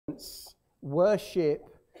Worship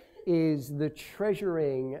is the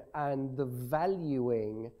treasuring and the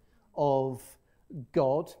valuing of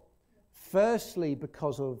God, firstly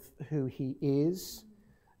because of who he is,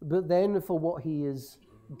 but then for what he has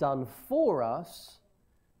done for us,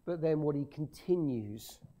 but then what he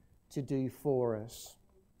continues to do for us.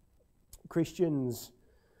 Christians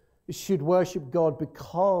should worship God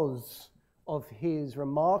because of his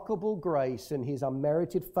remarkable grace and his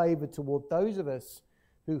unmerited favour toward those of us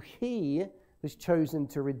who he has chosen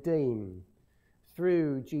to redeem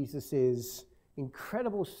through Jesus'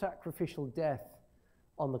 incredible sacrificial death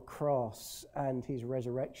on the cross and his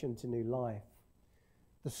resurrection to new life.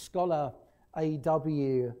 The scholar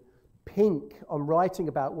A.W. Pink, on writing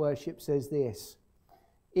about worship, says this: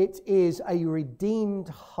 "It is a redeemed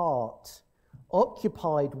heart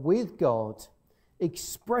occupied with God,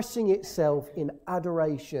 expressing itself in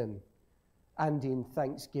adoration and in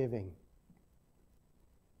thanksgiving."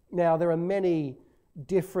 Now, there are many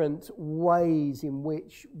different ways in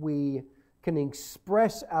which we can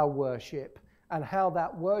express our worship and how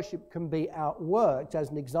that worship can be outworked.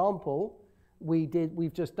 As an example,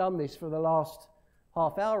 we've just done this for the last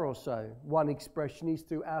half hour or so. One expression is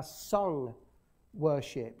through our sung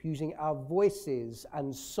worship, using our voices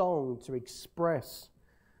and song to express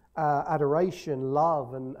adoration,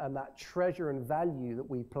 love, and that treasure and value that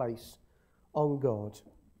we place on God.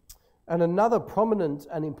 And another prominent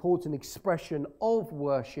and important expression of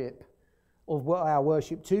worship, of our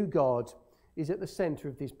worship to God, is at the centre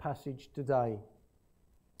of this passage today,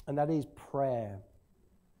 and that is prayer.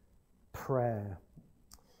 Prayer.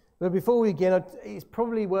 But before we begin, it's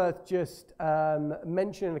probably worth just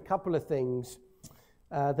mentioning a couple of things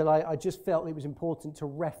that I just felt it was important to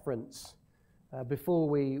reference before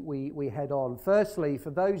we head on. Firstly, for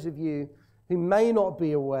those of you who may not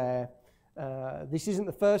be aware, this isn't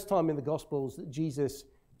the first time in the Gospels that Jesus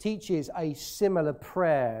teaches a similar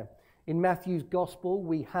prayer. In Matthew's Gospel,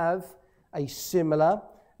 we have a similar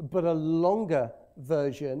but a longer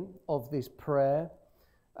version of this prayer.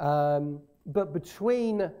 But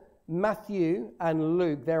between Matthew and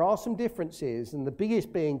Luke, there are some differences, and the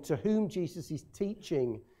biggest being to whom Jesus is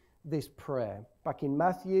teaching this prayer. Back in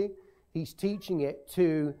Matthew, he's teaching it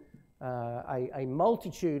to a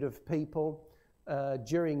multitude of people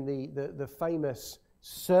during the famous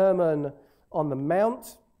Sermon on the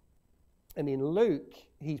Mount. And in Luke,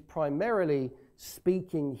 he's primarily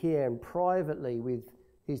speaking here and privately with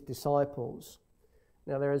his disciples.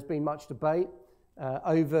 Now, there has been much debate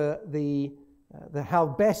over the how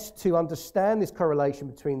best to understand this correlation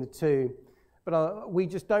between the two. But we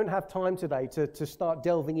just don't have time today to start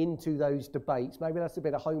delving into those debates. Maybe that's a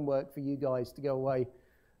bit of homework for you guys to go away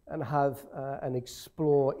and have and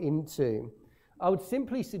explore into. I would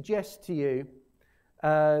simply suggest to you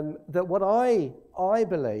that what I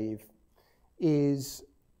believe is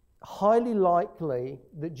highly likely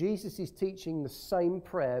that Jesus is teaching the same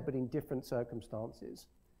prayer but in different circumstances.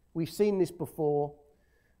 We've seen this before.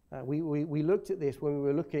 We looked at this when we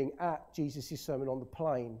were looking at Jesus' Sermon on the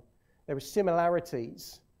Plain. There were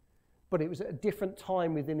similarities, but it was at a different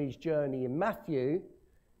time within his journey. In Matthew,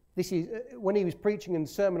 this is when he was preaching in the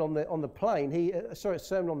Sermon on the Plain.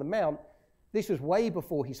 Sermon on the Mount. This was way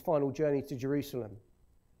before his final journey to Jerusalem.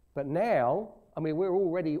 But now, we're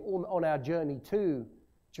already on our journey to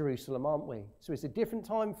Jerusalem, aren't we? So it's a different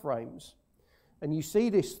time frames, and you see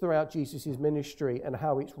this throughout Jesus' ministry and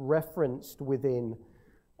how it's referenced within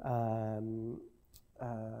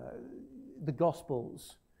the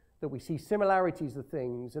Gospels, that we see similarities of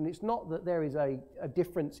things. And it's not that there is a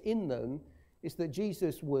difference in them, it's that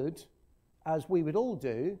Jesus would, as we would all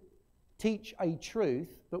do, teach a truth,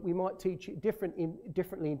 but we might teach it differently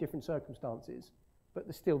in different circumstances.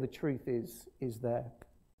 But still the truth is there.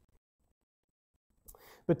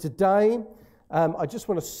 But today, I just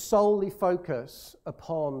want to solely focus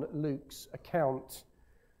upon Luke's account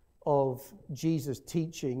of Jesus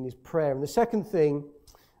teaching this prayer. And the second thing,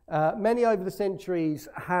 many over the centuries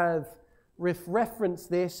have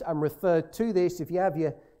referenced this and referred to this. If you have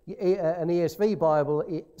an ESV Bible,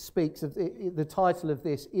 it speaks of the title of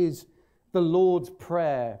this is the Lord's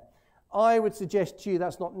Prayer. I would suggest to you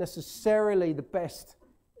that's not necessarily the best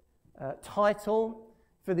title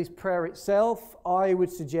for this prayer itself. I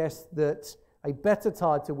would suggest that a better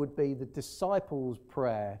title would be the Disciples'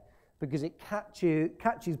 Prayer, because it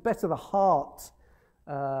catches better the heart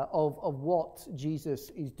of what Jesus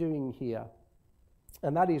is doing here.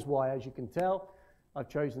 And that is why, as you can tell, I've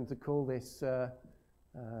chosen to call this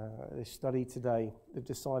study today the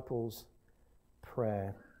Disciples'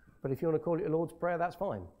 Prayer. But if you want to call it a Lord's Prayer, that's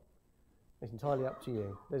fine. It's entirely up to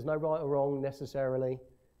you. There's no right or wrong necessarily,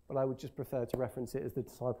 but I would just prefer to reference it as the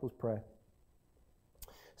Disciples' Prayer.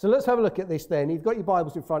 So let's have a look at this then. You've got your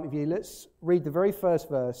Bibles in front of you. Let's read the very first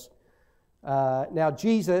verse. Now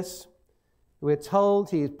Jesus, we're told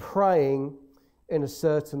he is praying in a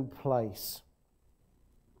certain place.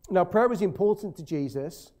 Now prayer was important to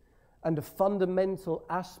Jesus and a fundamental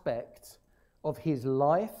aspect of his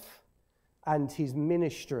life and his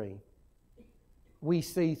ministry. We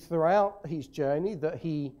see throughout his journey that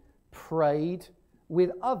he prayed with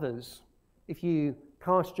others. If you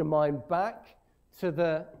cast your mind back to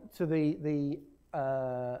the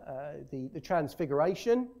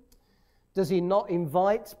transfiguration, does he not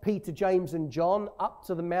invite Peter, James and John up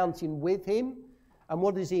to the mountain with him? And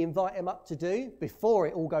what does he invite them up to do before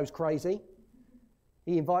it all goes crazy?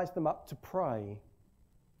 He invites them up to pray.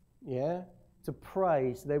 Yeah, to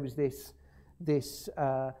pray. So there was this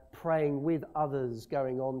praying with others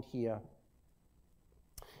going on here.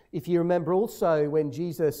 If you remember also when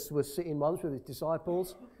Jesus was sitting once with his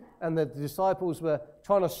disciples and the disciples were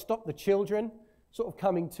trying to stop the children sort of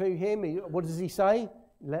coming to him, what does he say?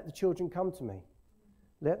 Let the children come to me.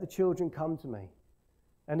 Let the children come to me.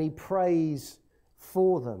 And he prays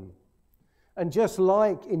for them. And just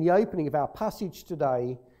like in the opening of our passage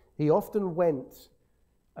today, he often went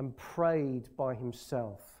and prayed by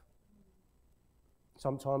himself.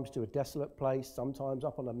 Sometimes to a desolate place, sometimes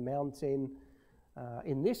up on a mountain.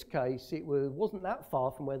 In this case, it wasn't that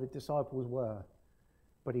far from where the disciples were.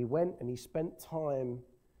 But he went and he spent time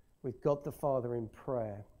with God the Father in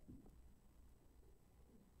prayer.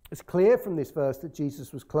 It's clear from this verse that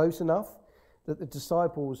Jesus was close enough that the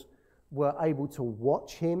disciples were able to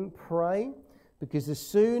watch him pray, because as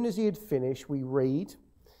soon as he had finished, we read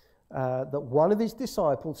that one of his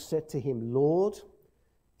disciples said to him, "Lord,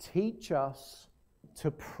 teach us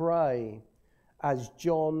to pray as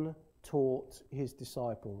John taught his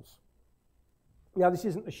disciples." Now, this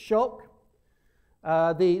isn't a shock.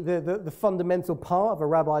 The fundamental part of a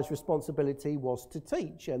rabbi's responsibility was to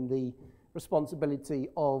teach, and the responsibility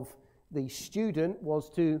of the student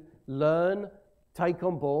was to learn, take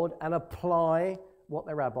on board, and apply what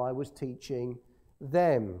the rabbi was teaching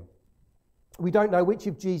them. We don't know which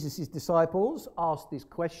of Jesus' disciples asked this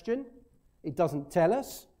question. It doesn't tell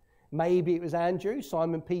us. Maybe it was Andrew,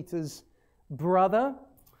 Simon Peter's brother,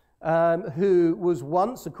 who was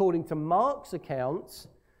once, according to Mark's accounts,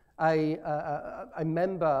 a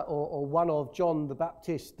member or one of John the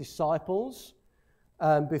Baptist's disciples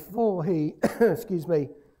before he,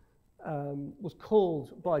 was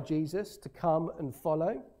called by Jesus to come and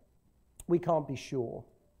follow. We can't be sure.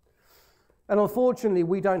 And unfortunately,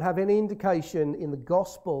 we don't have any indication in the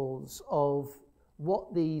Gospels of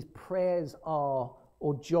what these prayers are,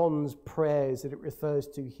 or John's prayers that it refers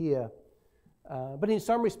to here. But in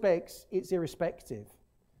some respects, it's irrespective.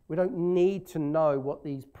 We don't need to know what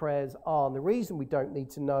these prayers are. And the reason we don't need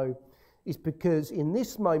to know is because in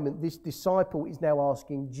this moment, this disciple is now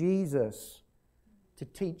asking Jesus to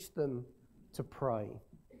teach them to pray.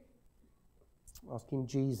 Asking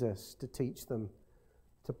Jesus to teach them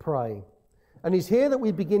to pray. And it's here that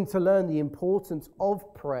we begin to learn the importance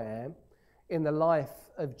of prayer in the life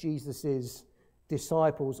of Jesus'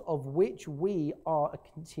 disciples, of which we are a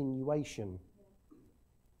continuation.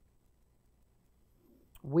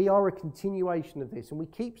 We are a continuation of this, and we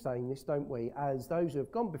keep saying this, don't we, as those who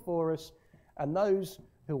have gone before us and those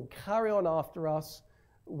who will carry on after us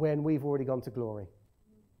when we've already gone to glory,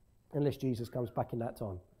 unless Jesus comes back in that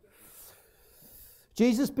time.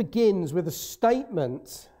 Jesus begins with a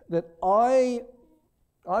statement that I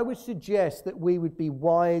would suggest that we would be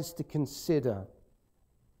wise to consider.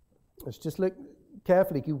 Let's just look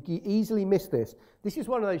carefully. You easily miss this. This is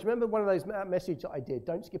one of those, remember one of those messages that I did,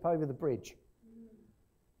 don't skip over the bridge.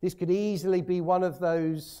 This could easily be one of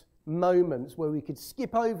those moments where we could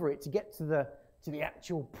skip over it to get to the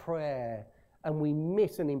actual prayer, and we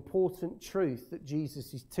miss an important truth that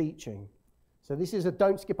Jesus is teaching. So this is a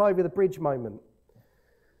don't skip over the bridge moment.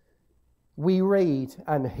 We read,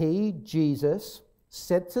 and he, Jesus,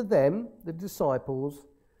 said to them, the disciples,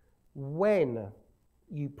 when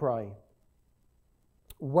you pray.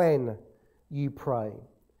 When you pray.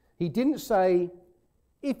 He didn't say,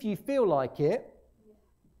 if you feel like it,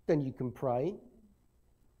 then you can pray.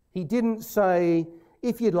 He didn't say,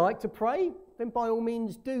 if you'd like to pray, then by all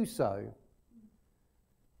means do so.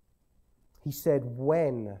 He said,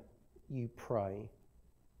 when you pray.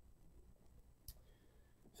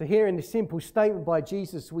 So here in this simple statement by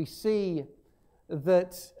Jesus, we see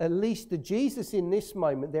that at least the Jesus in this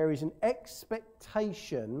moment, there is an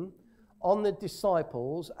expectation on the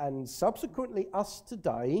disciples and subsequently us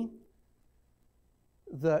today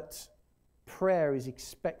that prayer is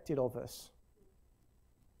expected of us.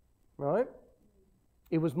 Right?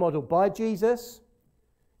 It was modeled by Jesus.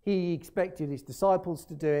 He expected his disciples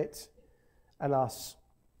to do it and us.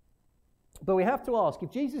 But we have to ask,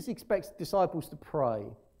 if Jesus expects disciples to pray,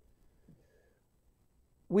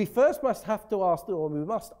 we first must ask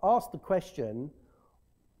the question,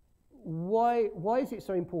 why is it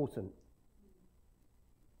so important?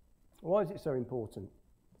 Why is it so important?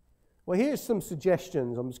 Well, here's some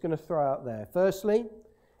suggestions I'm just going to throw out there. Firstly,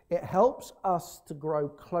 it helps us to grow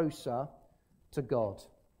closer to God.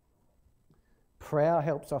 Prayer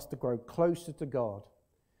helps us to grow closer to God.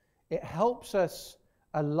 It helps us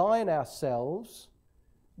align ourselves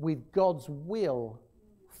with God's will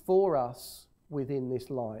for us within this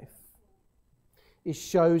life. It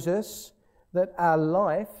shows us that our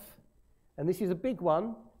life, and this is a big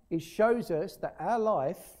one, it shows us that our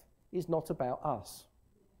life is not about us.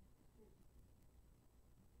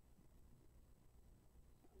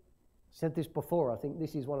 I said this before, I think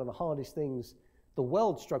this is one of the hardest things the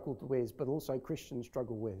world struggled with, but also Christians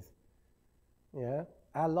struggle with. Yeah?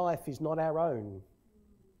 Our life is not our own.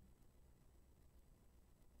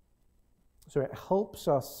 So it helps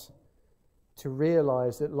us to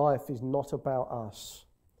realize that life is not about us.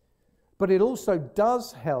 But it also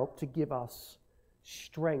does help to give us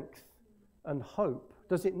strength and hope,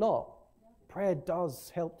 does it not? Prayer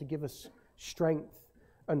does help to give us strength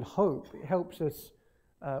and hope. It helps us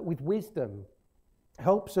with wisdom,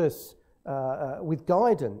 helps us with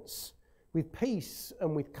guidance, with peace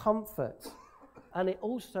and with comfort. And it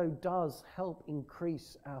also does help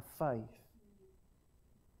increase our faith.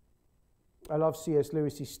 I love C.S.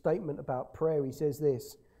 Lewis's statement about prayer. He says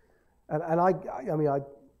this, and I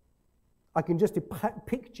can just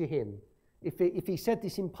picture him. If he said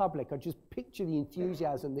this in public, I just picture the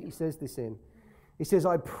enthusiasm that he says this in. He says,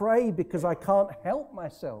 I pray because I can't help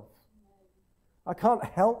myself. I can't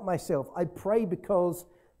help myself. I pray because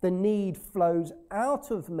the need flows out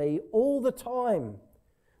of me all the time,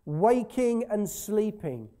 waking and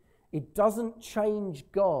sleeping. It doesn't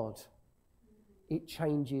change God. It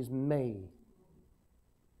changes me.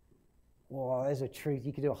 Wow, there's a truth.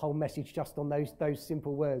 You could do a whole message just on those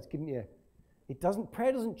simple words, couldn't you?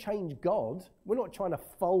 Prayer doesn't change God. We're not trying to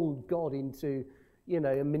fold God into,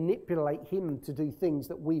 and manipulate him to do things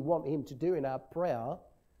that we want him to do in our prayer.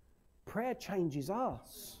 Prayer changes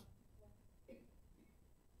us.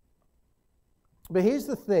 But here's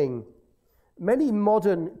the thing. Many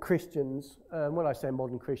modern Christians, when I say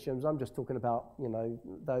modern Christians, I'm just talking about,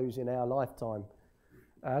 those in our lifetime,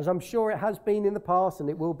 as I'm sure it has been in the past and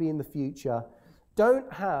it will be in the future,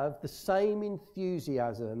 don't have the same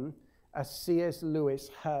enthusiasm as C.S.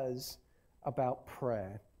 Lewis has about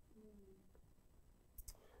prayer.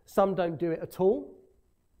 Some don't do it at all.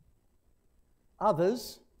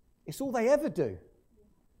 Others, it's all they ever do.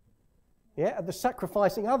 Yeah, the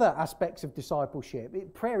sacrificing other aspects of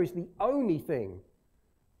discipleship. Prayer is the only thing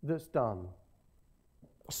that's done.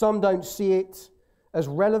 Some don't see it as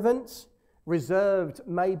relevant, reserved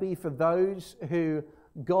maybe for those who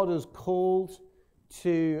God has called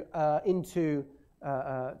to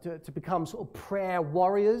become sort of prayer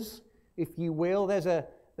warriors, if you will. There's a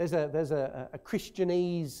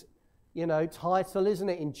Christianese, title, isn't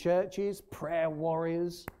it, in churches? Prayer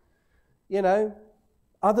warriors.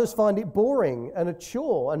 Others find it boring and a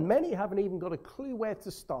chore, and many haven't even got a clue where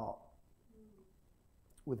to start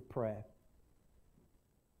with prayer.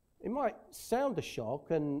 It might sound a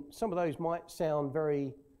shock, and some of those might sound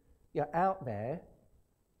very out there,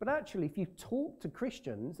 but actually, if you talk to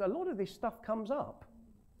Christians, a lot of this stuff comes up.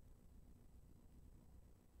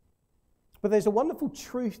 But there's a wonderful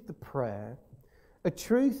truth to prayer, a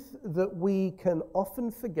truth that we can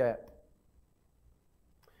often forget.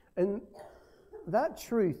 And that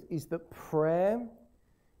truth is that prayer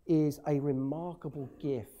is a remarkable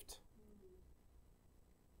gift.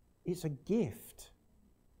 It's a gift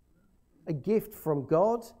from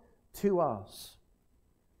God to us.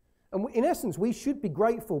 And in essence, we should be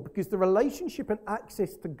grateful because the relationship and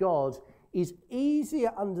access to God is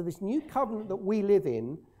easier under this new covenant that we live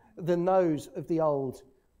in than those of the old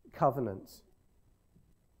covenant.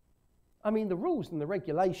 I mean, the rules and the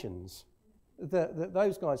regulations that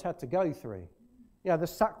those guys had to go through, the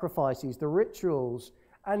sacrifices, the rituals,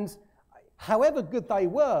 and however good they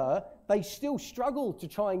were, they still struggled to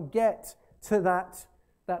try and get to that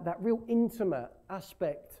real intimate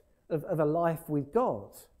aspect of a life with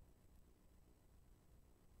God.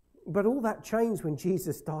 But all that changed when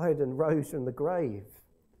Jesus died and rose from the grave,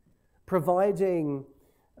 providing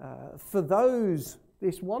for those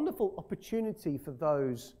this wonderful opportunity for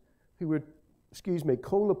those who would,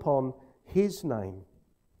 call upon his name.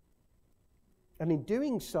 And in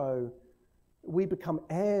doing so, we become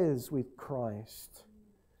heirs with Christ.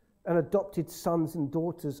 and adopted sons and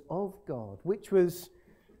daughters of God, which was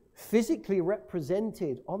physically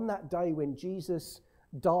represented on that day when Jesus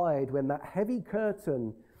died, when that heavy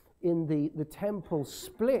curtain in the temple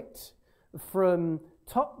split from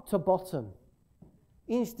top to bottom,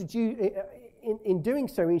 in doing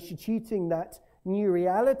so, instituting that new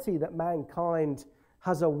reality that mankind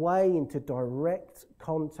has a way into direct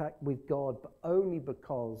contact with God, but only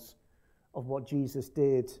because of what Jesus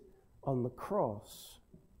did on the cross.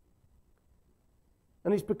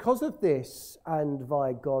 And it's because of this, and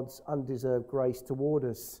via God's undeserved grace toward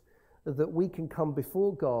us, that we can come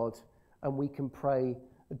before God and we can pray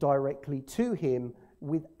directly to him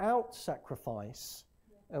without sacrifice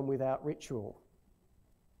and without ritual.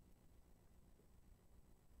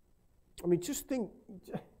 I mean, just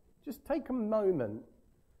take a moment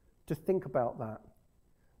to think about that.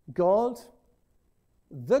 God,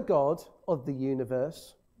 the God of the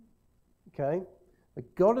universe, okay, the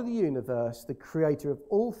God of the universe, the creator of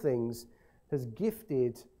all things, has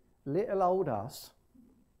gifted little old us,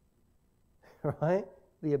 right,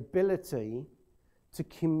 the ability to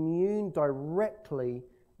commune directly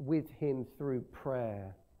with him through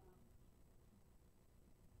prayer.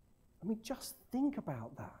 I mean, just think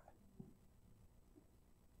about that.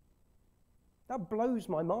 That blows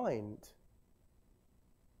my mind.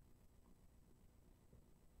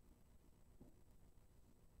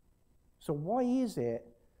 So why is it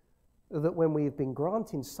that when we've been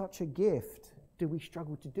granted such a gift, do we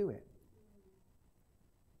struggle to do it?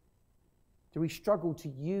 Do we struggle to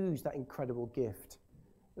use that incredible gift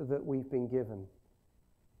that we've been given?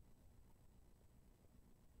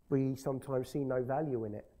 We sometimes see no value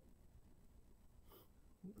in it,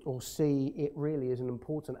 or see it really as an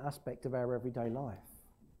important aspect of our everyday life.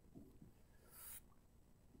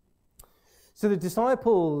 So the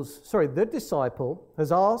disciple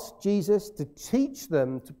has asked Jesus to teach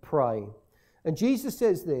them to pray. And Jesus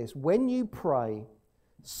says this: when you pray,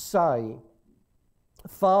 say,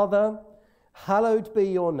 Father, hallowed be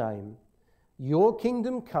your name. Your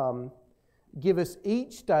kingdom come. Give us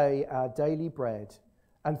each day our daily bread,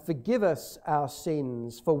 and forgive us our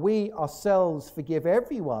sins, for we ourselves forgive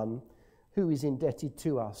everyone who is indebted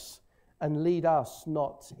to us, and lead us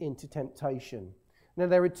not into temptation. Now,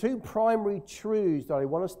 there are two primary truths that I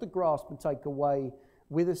want us to grasp and take away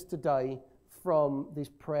with us today from this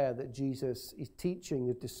prayer that Jesus is teaching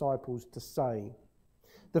the disciples to say.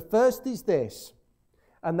 The first is this,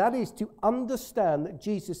 and that is to understand that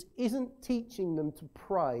Jesus isn't teaching them to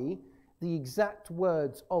pray the exact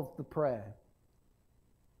words of the prayer.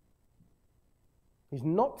 He's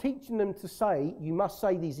not teaching them to say, you must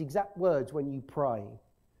say these exact words when you pray.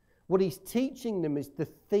 What he's teaching them is the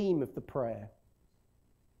theme of the prayer.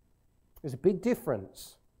 There's a big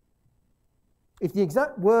difference. If the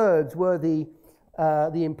exact words were the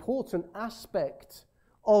important aspect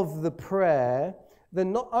of the prayer,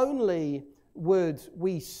 then not only would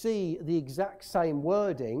we see the exact same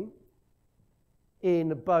wording in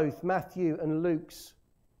both Matthew and Luke's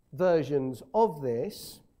versions of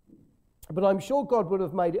this, but I'm sure God would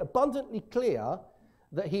have made it abundantly clear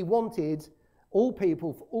that he wanted all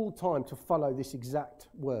people for all time to follow this exact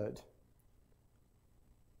word.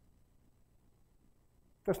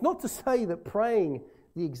 That's not to say that praying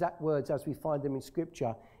the exact words as we find them in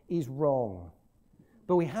Scripture is wrong.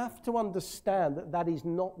 But we have to understand that that is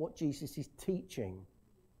not what Jesus is teaching.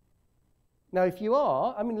 Now, if you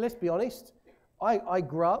are, I mean, let's be honest, I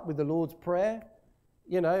grew up with the Lord's Prayer,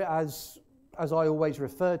 as I always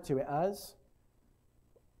referred to it as.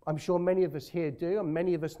 I'm sure many of us here do, and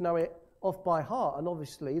many of us know it off by heart. And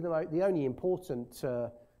obviously, the only important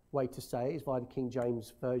way to say it is via the King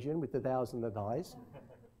James Version with the thous and the thys.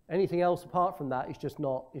 Anything else apart from that is just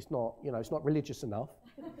not, it's not religious enough.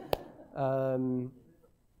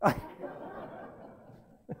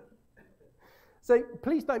 So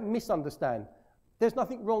please don't misunderstand. There's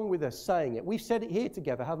nothing wrong with us saying it. We've said it here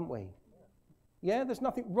together, haven't we? Yeah, there's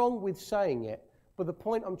nothing wrong with saying it. But the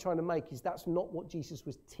point I'm trying to make is that's not what Jesus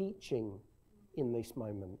was teaching in this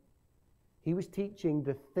moment. He was teaching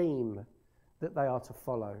the theme that they are to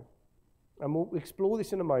follow. And we'll explore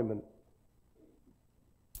this in a moment.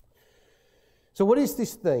 So what is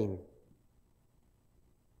this theme?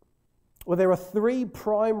 Well, there are three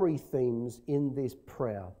primary themes in this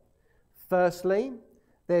prayer. Firstly,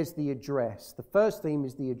 there's the address. The first theme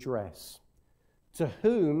is the address. To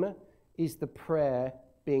whom is the prayer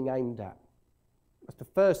being aimed at? That's the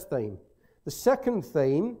first theme. The second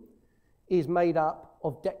theme is made up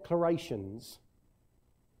of declarations,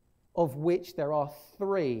 of which there are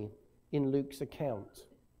 3 in Luke's account.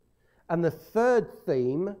 And the third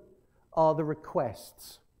theme are the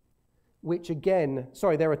requests. which again,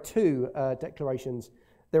 there are two declarations.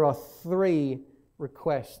 There are three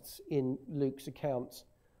requests in Luke's account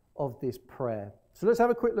of this prayer. So let's have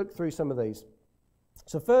a quick look through some of these.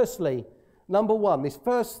 So firstly, number one, this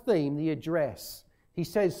first theme, the address. He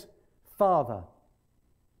says, Father.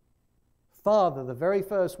 Father, the very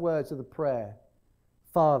first words of the prayer.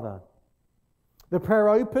 Father. The prayer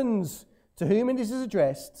opens to whom it is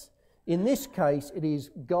addressed. In this case, it is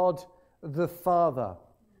God the Father.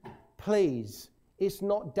 Please, it's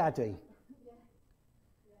not Daddy.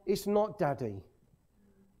 It's not Daddy.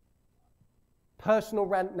 Personal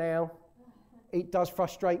rant now. It does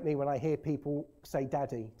frustrate me when I hear people say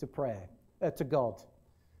Daddy to prayer, to God.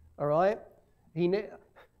 All right?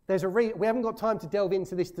 There's we haven't got time to delve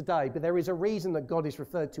into this today, but there is a reason that God is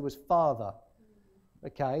referred to as Father.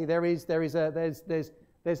 Okay?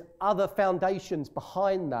 There's other foundations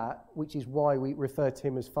behind that, which is why we refer to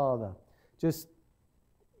him as Father. Just,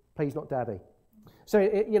 please, not Daddy. So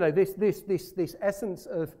this essence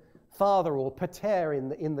of Father or pater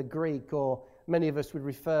in the Greek, or many of us would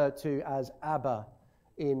refer to as Abba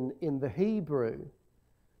in the Hebrew.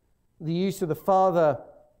 The use of the Father,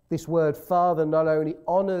 this word Father, not only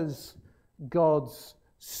honors God's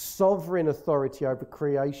sovereign authority over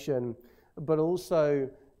creation, but also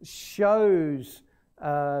shows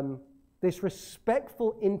this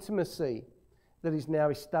respectful intimacy that is now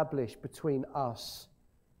established between us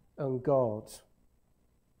and God.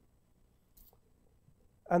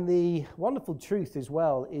 And the wonderful truth as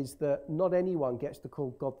well is that not anyone gets to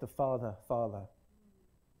call God the Father, Father.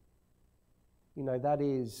 You know, that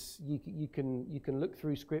is, you can look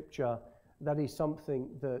through Scripture, that is something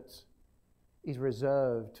that is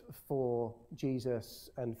reserved for Jesus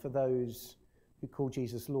and for those who call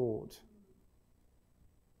Jesus Lord.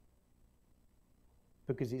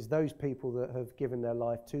 Because it's those people that have given their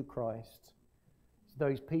life to Christ. It's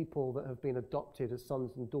those people that have been adopted as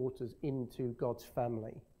sons and daughters into God's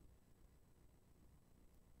family.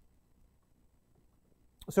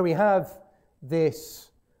 So we have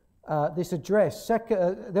this address.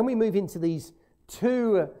 Then we move into these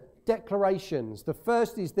two declarations. The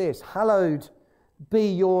first is this: hallowed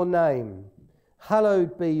be your name.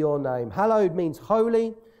 Hallowed be your name. Hallowed means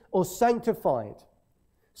holy or sanctified.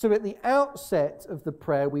 So at the outset of the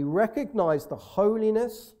prayer, we recognize the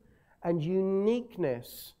holiness and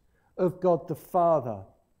uniqueness of God the Father.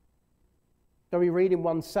 So we read in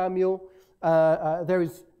 1 Samuel, there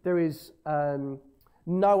is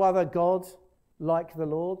no other God like the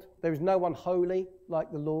Lord. There is no one holy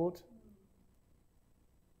like the Lord.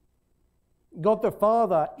 God the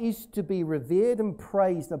Father is to be revered and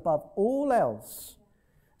praised above all else.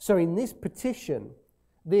 So in this petition,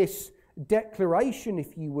 this declaration,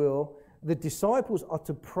 if you will, the disciples are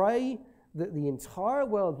to pray that the entire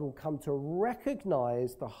world will come to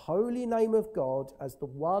recognize the holy name of God as the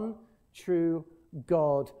one true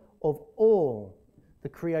God of all, the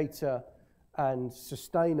creator and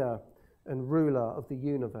sustainer and ruler of the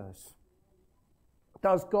universe.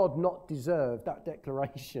 Does God not deserve that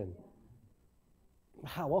declaration?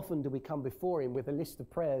 How often do we come before him with a list of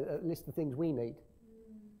prayer, a list of things we need?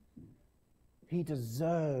 He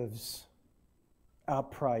deserves our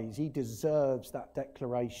praise. He deserves that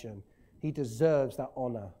declaration. He deserves that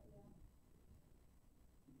honor.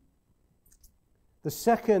 The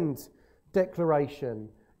second declaration,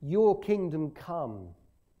 your kingdom come.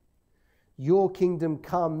 Your kingdom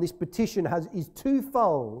come. This petition is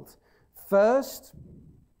twofold. First,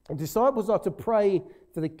 the disciples are to pray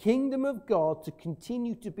for the kingdom of God to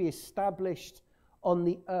continue to be established on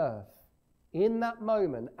the earth in that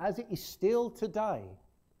moment as it is still today.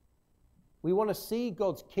 We want to see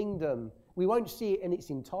God's kingdom. We won't see it in its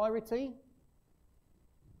entirety,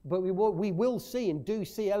 but we will see and do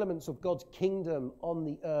see elements of God's kingdom on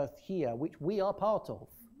the earth here, which we are part of.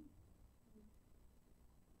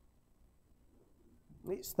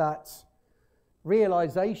 It's that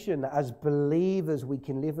realization that as believers we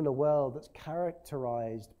can live in a world that's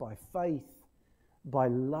characterized by faith, by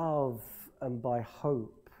love, and by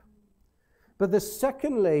hope. But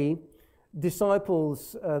secondly, believers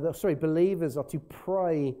are to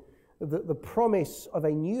pray that the promise of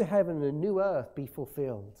a new heaven and a new earth be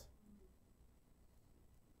fulfilled.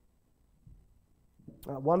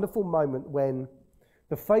 A wonderful moment when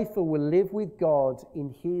the faithful will live with God in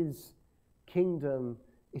his kingdom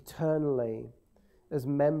eternally as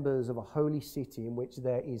members of a holy city in which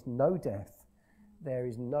there is no death, there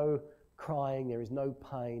is no crying, there is no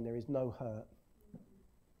pain, there is no hurt.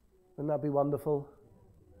 Wouldn't that be wonderful?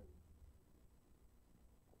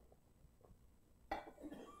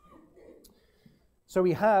 So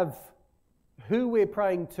we have who we're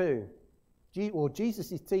praying to, or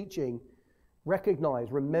Jesus is teaching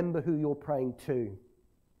Recognize, remember who you're praying to.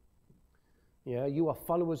 Yeah, you are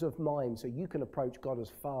followers of mine, so you can approach God as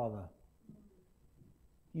Father.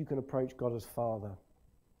 You can approach God as Father.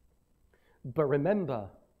 But remember,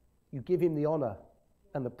 you give him the honor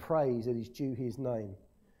and the praise that is due his name.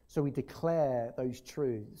 So we declare those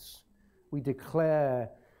truths. We declare,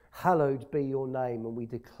 hallowed be your name, and we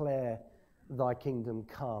declare thy kingdom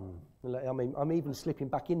come. I mean, I'm even slipping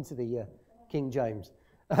back into the King James.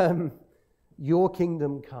 Your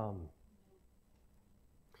kingdom come.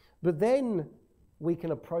 But then we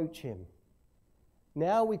can approach him.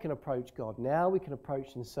 Now we can approach God. Now we can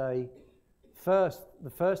approach and say,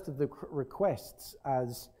 the first of the requests,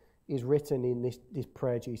 as is written in this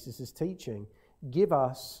prayer Jesus is teaching, give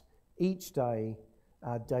us each day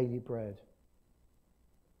our daily bread.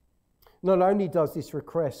 Not only does this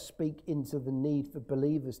request speak into the need for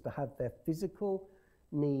believers to have their physical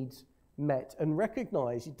needs met, and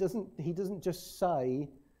recognize he doesn't just say,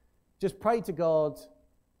 just pray to God,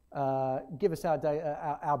 give us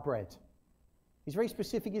our bread. He's very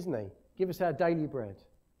specific, isn't he? Give us our daily bread.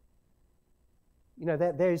 You know,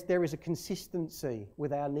 there is a consistency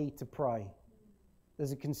with our need to pray.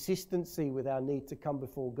 There's a consistency with our need to come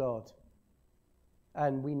before God.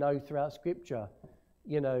 And we know throughout Scripture,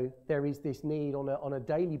 you know, there is this need on a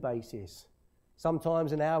daily basis,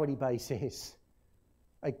 sometimes an hourly basis,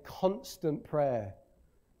 a constant prayer,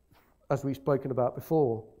 as we've spoken about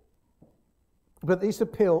before. But this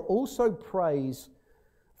appeal also prays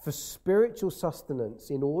for spiritual sustenance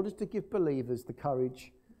in order to give believers the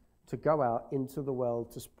courage to go out into the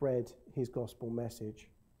world to spread his gospel message.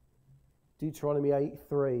 Deuteronomy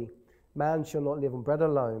 8:3, man shall not live on bread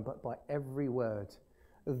alone, but by every word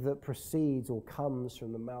that proceeds or comes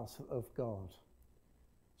from the mouth of God.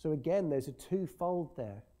 So again, there's a twofold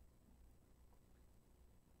there.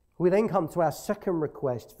 We then come to our second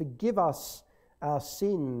request, forgive us our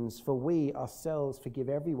sins, for we ourselves forgive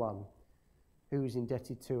everyone who is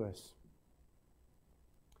indebted to us.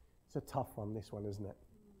 It's a tough one, this one, isn't it?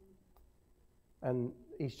 And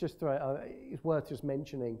it's worth just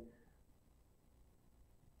mentioning,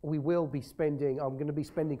 I'm going to be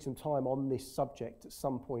spending some time on this subject at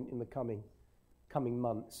some point in the coming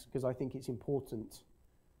months, because I think it's important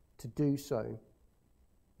to do so.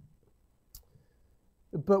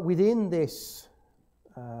 But within this,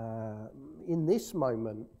 in this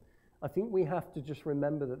moment, I think we have to just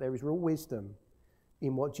remember that there is real wisdom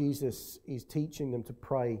in what Jesus is teaching them to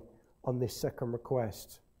pray on this second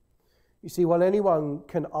request. You see, while anyone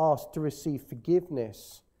can ask to receive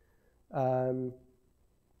forgiveness,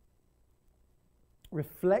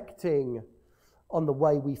 reflecting on the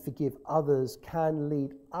way we forgive others can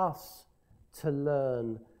lead us to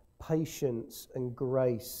learn patience and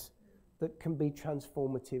grace that can be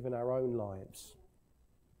transformative in our own lives.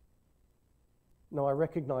 Now, I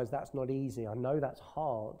recognize that's not easy. I know that's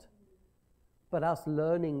hard. But us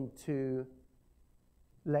learning to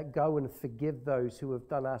let go and forgive those who have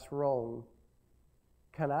done us wrong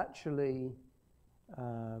can actually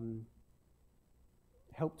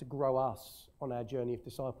help to grow us on our journey of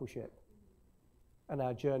discipleship and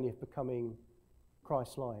our journey of becoming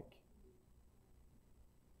Christ-like.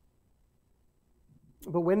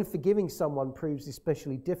 But when forgiving someone proves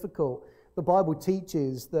especially difficult, the Bible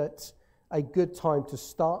teaches that a good time to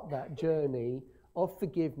start that journey of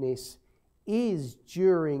forgiveness is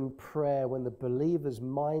during prayer, when the believer's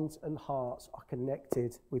minds and hearts are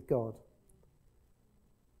connected with God.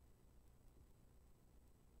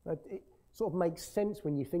 It sort of makes sense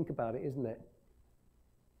when you think about it, isn't it?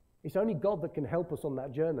 It's only God that can help us on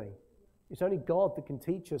that journey. It's only God that can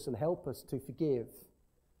teach us and help us to forgive.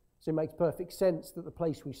 So it makes perfect sense that the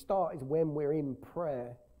place we start is when we're in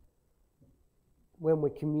prayer, when we're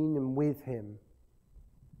communing with him.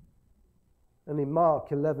 And in Mark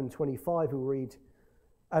 11:25 we read,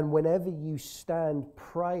 and whenever you stand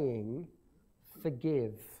praying,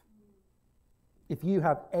 forgive, if you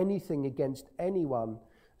have anything against anyone,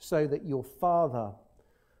 so that your Father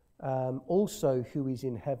also who is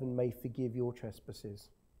in heaven may forgive your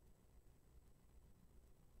trespasses.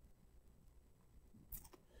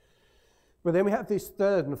 But then we have this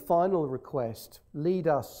third and final request, lead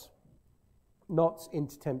us not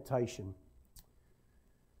into temptation.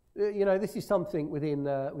 You know, this is something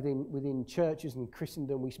within churches and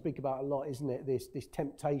Christendom we speak about a lot, isn't it? This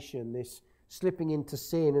temptation, this slipping into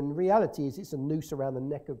sin. And the reality is it's a noose around the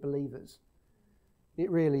neck of believers. It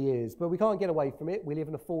really is. But we can't get away from it. We live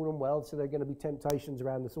in a fallen world, so there are going to be temptations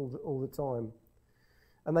around us all the time.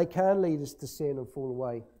 And they can lead us to sin and fall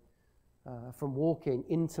away from walking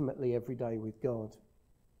intimately every day with God.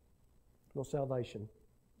 Not salvation.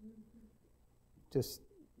 Just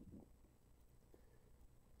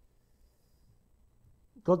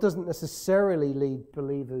God doesn't necessarily lead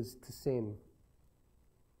believers to sin.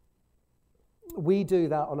 We do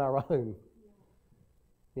that on our own.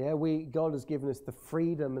 Yeah, God has given us the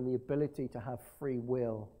freedom and the ability to have free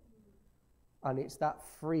will. And it's that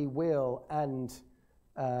free will and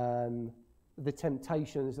the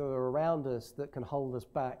temptations that are around us that can hold us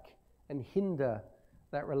back and hinder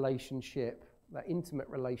that relationship, that intimate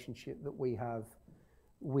relationship that we have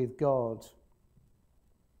with God.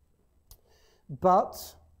 But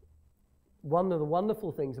one of the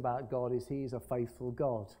wonderful things about God is he is a faithful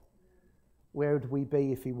God. Where would we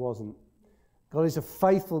be if he wasn't? God is a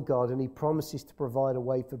faithful God, and he promises to provide a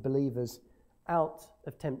way for believers out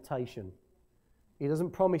of temptation. He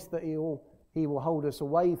doesn't promise that he will hold us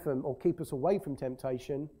away from or keep us away from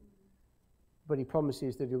temptation, but he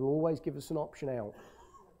promises that he will always give us an option out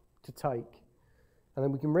to take. And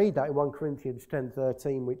then we can read that in 1 Corinthians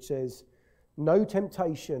 10:13, which says, "No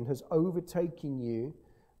temptation has overtaken you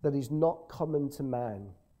that is not common to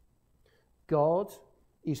man. God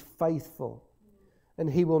is faithful, and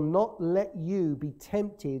he will not let you be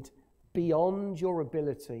tempted beyond your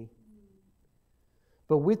ability.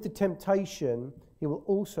 But with the temptation, he will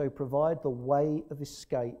also provide the way of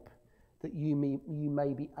escape that you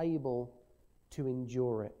may be able to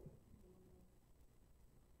endure it."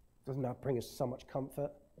 Doesn't that bring us so much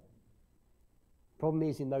comfort? Problem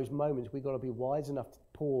is, in those moments, we've got to be wise enough to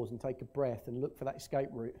pause and take a breath and look for that escape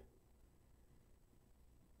route.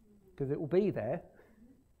 Because it will be there.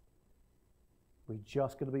 We're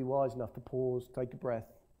just going to be wise enough to pause, take a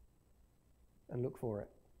breath, and look for it.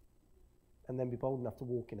 And then be bold enough to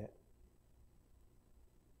walk in it.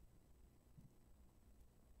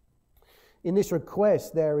 In this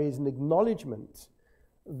request, there is an acknowledgement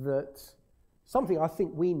that something I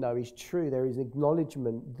think we know is true. There is an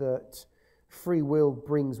acknowledgement that free will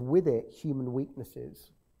brings with it human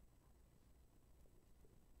weaknesses.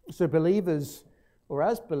 So believers, or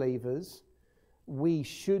as believers, we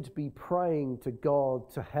should be praying to God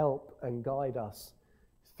to help and guide us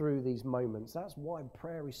through these moments. That's why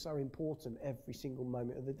prayer is so important every single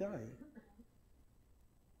moment of the day.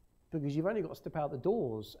 Because you've only got to step out the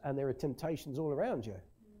doors and there are temptations all around you.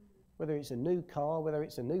 Whether it's a new car, whether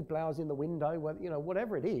it's a new blouse in the window,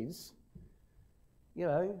 whatever it is,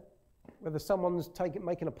 whether someone's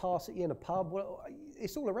making a pass at you in a pub,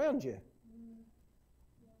 it's all around you.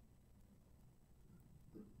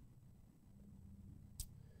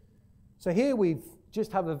 So here we've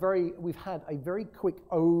had a very quick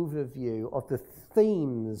overview of the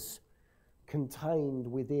themes contained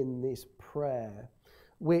within this prayer,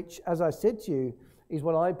 which, as I said to you, is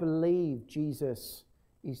what I believe Jesus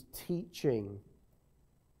is teaching,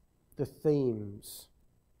 the themes.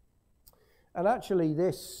 And actually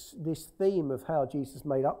this theme of how Jesus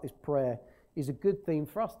made up this prayer is a good theme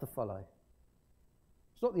for us to follow.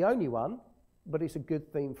 It's not the only one, but it's a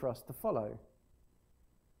good theme for us to follow.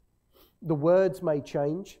 The words may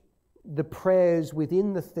change, the prayers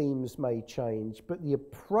within the themes may change, but the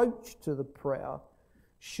approach to the prayer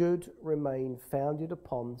should remain founded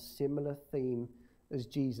upon similar theme as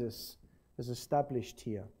Jesus has established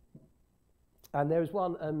here. And there is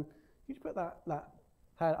one, could you put that hand?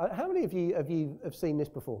 How many of you have seen this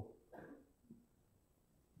before?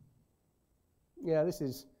 Yeah, this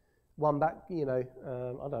is one back, I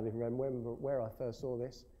don't even remember where I first saw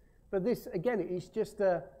this. But this, again, it's just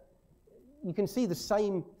you can see the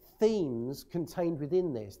same themes contained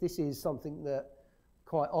within this. This is something that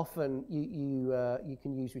quite often you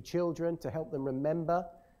can use with children to help them remember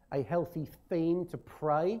a healthy theme to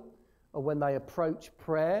pray, or when they approach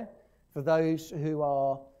prayer. For those who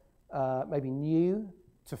are maybe new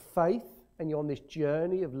to faith and you're on this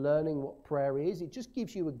journey of learning what prayer is, it just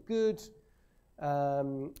gives you a good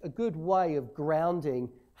way of grounding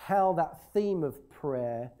how that theme of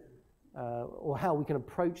prayer or how we can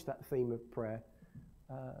approach that theme of prayer.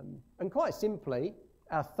 And quite simply,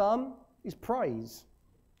 our thumb is praise.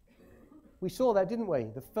 We saw that, didn't we?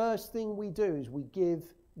 The first thing we do is we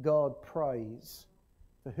give God praise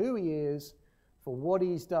for who he is, for what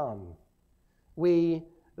he's done. We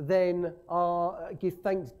then give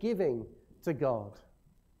thanksgiving to God,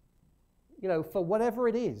 for whatever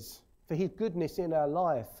it is, for his goodness in our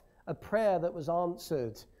life, a prayer that was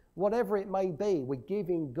answered, whatever it may be, we're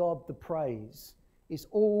giving God the praise. It's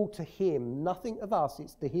all to him, nothing of us,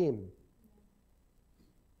 it's to him.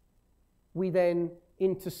 We then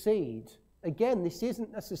intercede. Again, this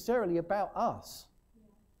isn't necessarily about us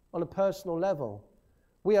on a personal level.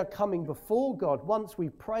 We are coming before God. Once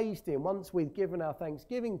we've praised him, once we've given our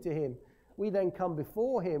thanksgiving to him, we then come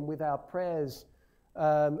before him with our prayers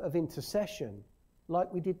of intercession,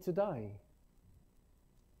 like we did today.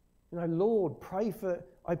 Lord,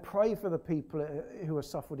 I pray for the people who are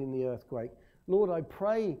suffered in the earthquake. Lord, I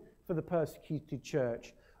pray for the persecuted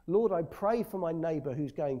church. Lord, I pray for my neighbour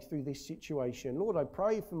who's going through this situation. Lord, I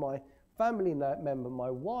pray for my family member, my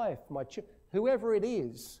wife, whoever it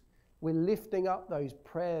is. We're lifting up those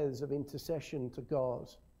prayers of intercession to God.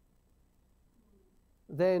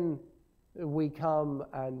 Then we come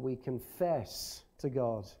and we confess to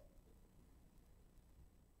God.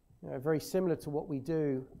 Very similar to what we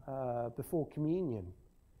do before communion.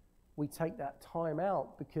 We take that time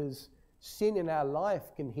out because sin in our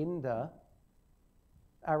life can hinder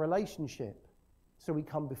our relationship. So we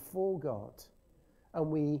come before God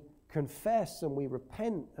and we confess and we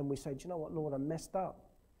repent and we say, do you know what, Lord, I messed up.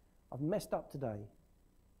 I've messed up today,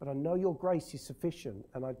 but I know your grace is sufficient,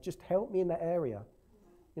 and just help me in that area.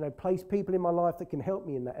 Place people in my life that can help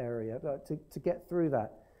me in that area to get through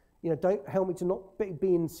that. Don't help me to not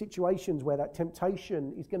be in situations where that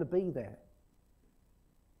temptation is going to be there.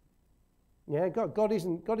 Yeah, God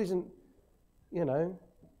isn't, He's not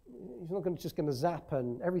just going to zap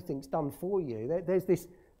and everything's done for you.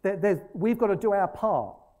 We've got to do our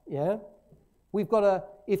part. Yeah, we've got to.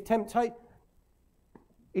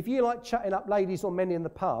 If you like chatting up ladies or men in the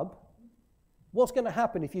pub, what's going to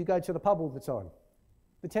happen if you go to the pub all the time?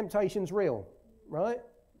 The temptation's real, right?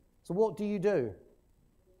 So what do? You don't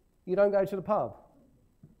go to the pub.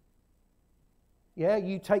 Yeah,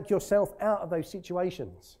 you take yourself out of those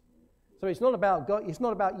situations. So it's not about God. It's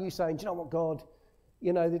not about you saying, do you know what, God?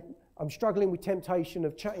 I'm struggling with temptation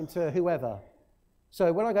of chatting to whoever.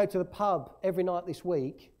 So when I go to the pub every night this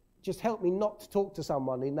week, just help me not to talk to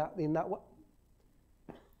someone in that way.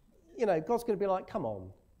 God's going to be like, come on.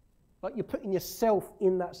 Like, you're putting yourself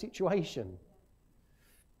in that situation.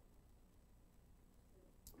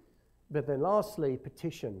 But then lastly,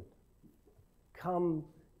 petition. Come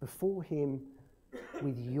before him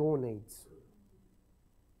with your needs.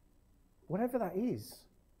 Whatever that is.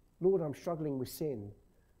 Lord, I'm struggling with sin.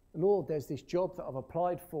 Lord, there's this job that I've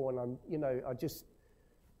applied for, and I just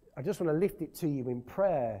want to lift it to you in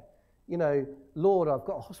prayer. Lord, I've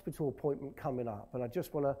got a hospital appointment coming up, and I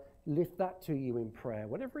just want to lift that to you in prayer,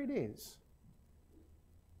 whatever it is.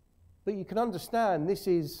 But you can understand this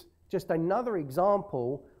is just another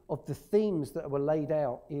example of the themes that were laid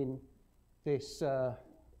out in this,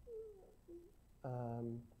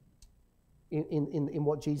 in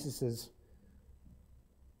what Jesus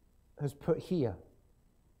has put here.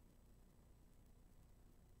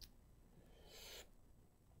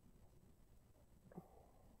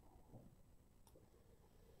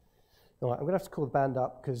 All right, I'm going to have to call the band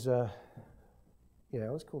up because,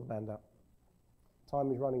 let's call the band up.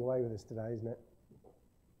 Time is running away with us today, isn't it?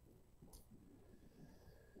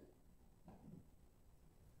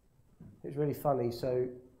 It's really funny. So,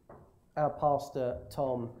 our pastor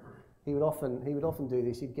Tom, he would often do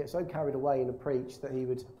this. He'd get so carried away in a preach that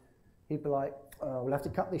he'd be like, "Oh, we'll have to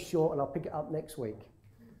cut this short, and I'll pick it up next week."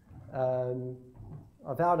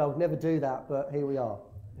 I vowed I would never do that, but here we are.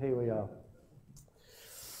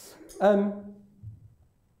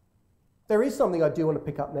 There is something I do want to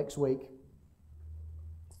pick up next week.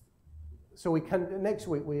 So next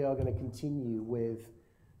week we are going to continue with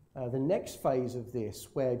the next phase of this,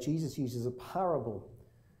 where Jesus uses a parable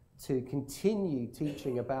to continue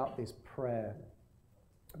teaching about this prayer.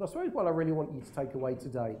 But I suppose what I really want you to take away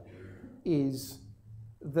today is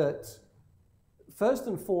that, first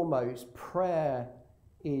and foremost, prayer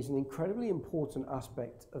is an incredibly important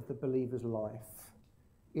aspect of the believer's life.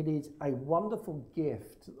 It is a wonderful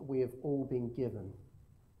gift that we have all been given.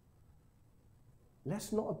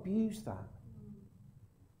 Let's not abuse that.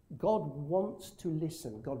 God wants to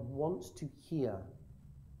listen. God wants to hear.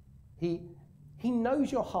 He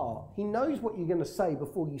knows your heart. He knows what you're going to say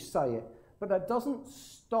before you say it. But that doesn't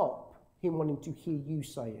stop him wanting to hear you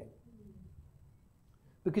say it.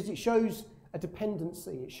 Because it shows a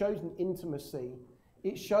dependency. It shows an intimacy.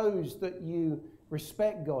 It shows that you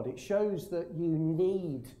respect God. It shows that you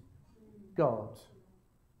need God.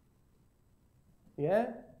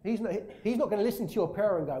 Yeah? He's not going to listen to your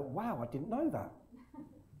prayer and go, wow, I didn't know that.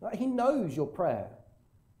 Like, he knows your prayer.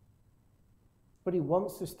 But he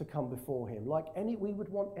wants us to come before him. Like we would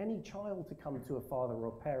want any child to come to a father or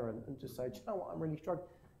a parent and just say, do you know what, I'm really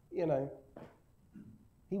struggling.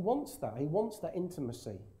 He wants that. He wants that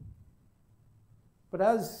intimacy. But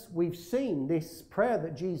as we've seen, this prayer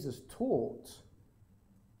that Jesus taught,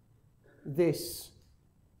 this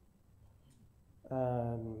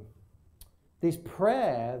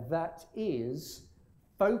prayer that is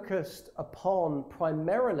focused upon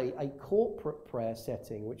primarily a corporate prayer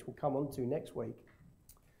setting, which we'll come on to next week,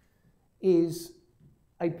 is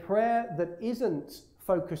a prayer that isn't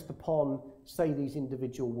focused upon, say, these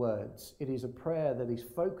individual words. It is a prayer that is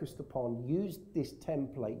focused upon, use this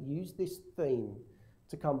template, use this theme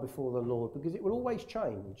to come before the Lord, because it will always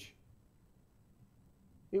change.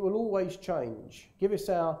 It will always change. Give us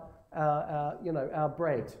our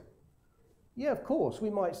bread. Yeah, of course, we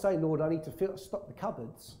might say, Lord, I need to stock the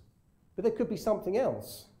cupboards. But there could be something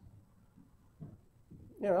else.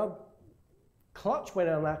 Clutch went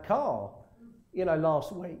on our car,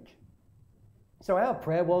 last week. So our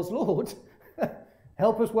prayer was, Lord,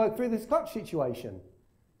 help us work through this clutch situation.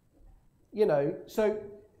 So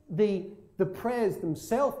the prayers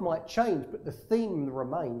themselves might change, but the theme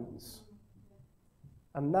remains.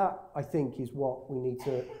 And that, I think, is what we need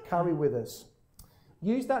to carry with us.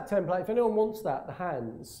 Use that template. If anyone wants that, the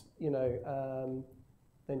hands,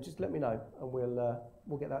 then just let me know, and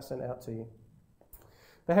we'll get that sent out to you.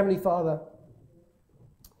 But Heavenly Father,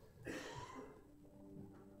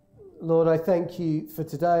 Lord, I thank you for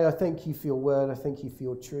today. I thank you for your word. I thank you for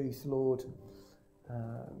your truth, Lord.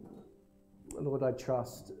 Lord, I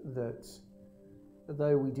trust that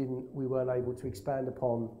though we weren't able to expand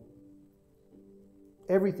upon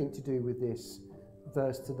everything to do with this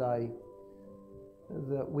verse today,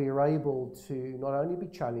 that we are able to not only be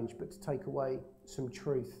challenged, but to take away some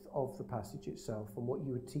truth of the passage itself and what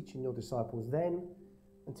you were teaching your disciples then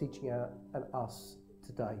and teaching us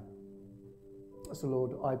today. So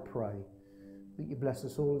Lord, I pray that you bless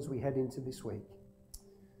us all as we head into this week.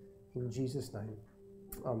 In Jesus' name,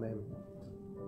 amen.